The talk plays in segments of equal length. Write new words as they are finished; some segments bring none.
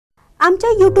आमच्या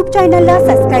YouTube चॅनलला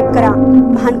subscribe करा,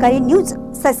 महानकारी न्यूज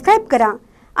सबस्क्राइब करा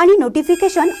आणि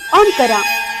नोटिफिकेशन ऑन करा।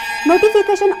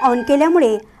 नोटिफिकेशन ऑन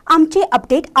केल्यामुळे आमचे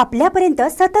अपडेट आपल्यापर्यंत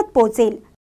सतत पोहोचेल।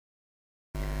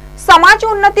 समाज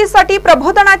उन्नतीसाठी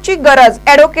प्रबोधनाची गरज,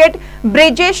 ॲडव्होकेट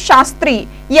ब्रिजेश शास्त्री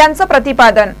यांचं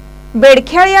प्रतिपादन।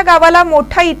 बेडखेळ या गावाला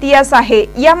मोठा इतिहास आहे।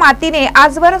 या मातीने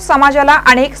आजवर समाजाला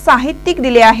अनेक साहित्यिक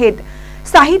दिले आहेत।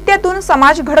 साहित्यातून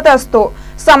समाज घडत असतो।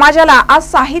 समाजाला आज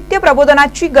साहित्य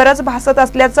प्रबोधनाची गरज भासत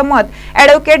असल्याचं मत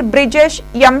ॲडव्होकेट ब्रिजेश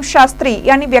एम शास्त्री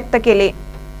यांनी व्यक्त केले।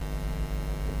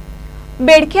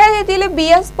 बेडखेळ येथील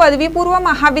BS पदवीपूर्व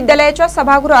महाविद्यालयाच्या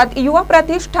सभागृहात युवा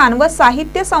प्रतिष्ठान व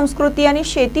साहित्य संस्कृती आणि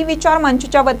शेती विचार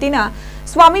मंचच्या वतीने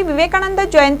स्वामी विवेकानंद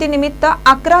जयंती निमित्त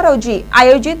 11 रोजी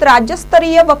आयोजित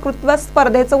राज्यस्तरीय वक्तृत्व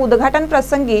स्पर्धेचे उद्घाटन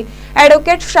प्रसंगी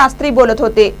ॲडव्होकेट शास्त्री बोलत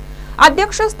होते।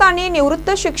 अध्यक्षस्थानी निवृत्त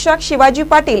शिक्षक शिवाजी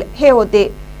पाटील हे होते।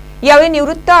 यावेळी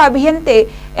निवृत्त अभियंते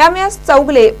MS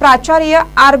चौगले, प्राचार्य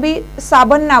RB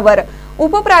साबन्नावर,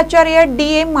 उपप्राचार्य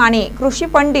DA माने, कृषी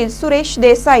पंडित सुरेश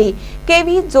देसाई,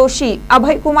 KV जोशी,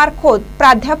 अभयकुमार खोत,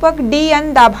 प्राध्यापक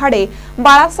DN दाभाडे,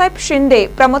 बाळासाहेब शिंदे,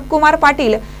 प्रमोदकुमार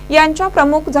पाटील यांच्या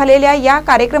प्रमुख झालेल्या या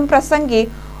कार्यक्रम प्रसंगी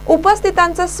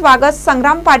उपस्थितांचे स्वागत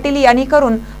संग्राम पाटील यांनी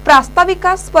करून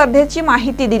प्रास्ताविका स्पर्धेची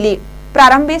माहिती दिली।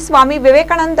 प्रारंभी स्वामी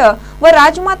विवेकानंद व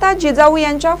राजमाता जिजाऊ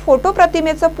यांच्या फोटो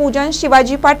प्रतिमेचे पूजन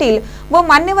शिवाजी पाटील व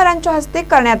मान्यवरांच्या हस्ते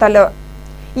करण्यात आले।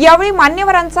 यावेळी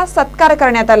मान्यवरांचा सत्कार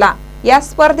करण्यात आला। या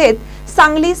स्पर्धेत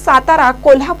सांगली, सातारा,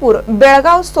 कोल्हापूर,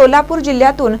 बेळगाव, सोलापूर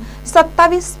जिल्ह्यातून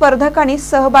 27 स्पर्धकांनी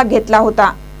सहभाग घेतला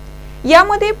होता।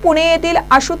 यामध्ये पुणे येथील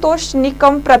आशुतोष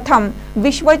निकम प्रथम,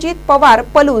 विश्वजित पवार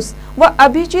पलूस व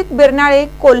अभिजित बिरनाळे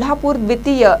कोल्हापूर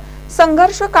द्वितीय,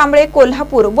 संघर्ष कांबळे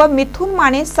कोल्हापूर व मिथुन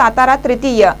माने सातारा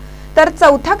तृतीय, तर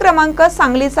चौथा क्रमांक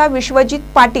सांगलीचा विश्वजित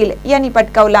पाटील यांनी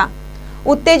पटकावला।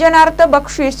 उत्तेजनार्थ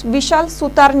बक्षीस विशाल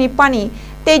सुतार निपाणी,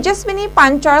 तेजस्विनी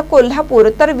पांचाळ कोल्हापूर,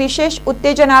 तर विशेष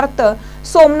उत्तेजनार्थ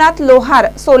सोमनाथ लोहार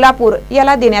सोलापूर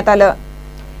याला देण्यात आलं।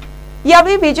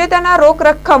 यावेळी विजेत्यांना रोख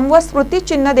रक्कम व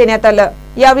स्मृतिचिन्ह देण्यात आलं।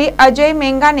 यावेळी अजय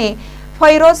मेंगाने,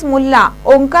 फैरोज मुल्ला,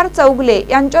 ओंकार चौगले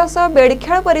यांच्यासह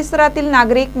बेडखेळ परिसरातील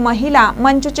नागरिक, महिला,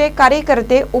 मंचचे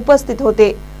कार्यकर्ते उपस्थित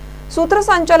होते।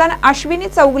 सूत्रसंचालन अश्विनी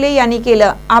चौगले यांनी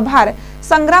केलं। आभार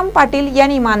संग्राम पाटील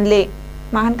यांनी मानले।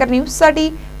 महानकर न्यूज साठी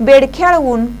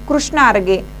बेडखेळहून कृष्णा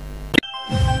आरगे।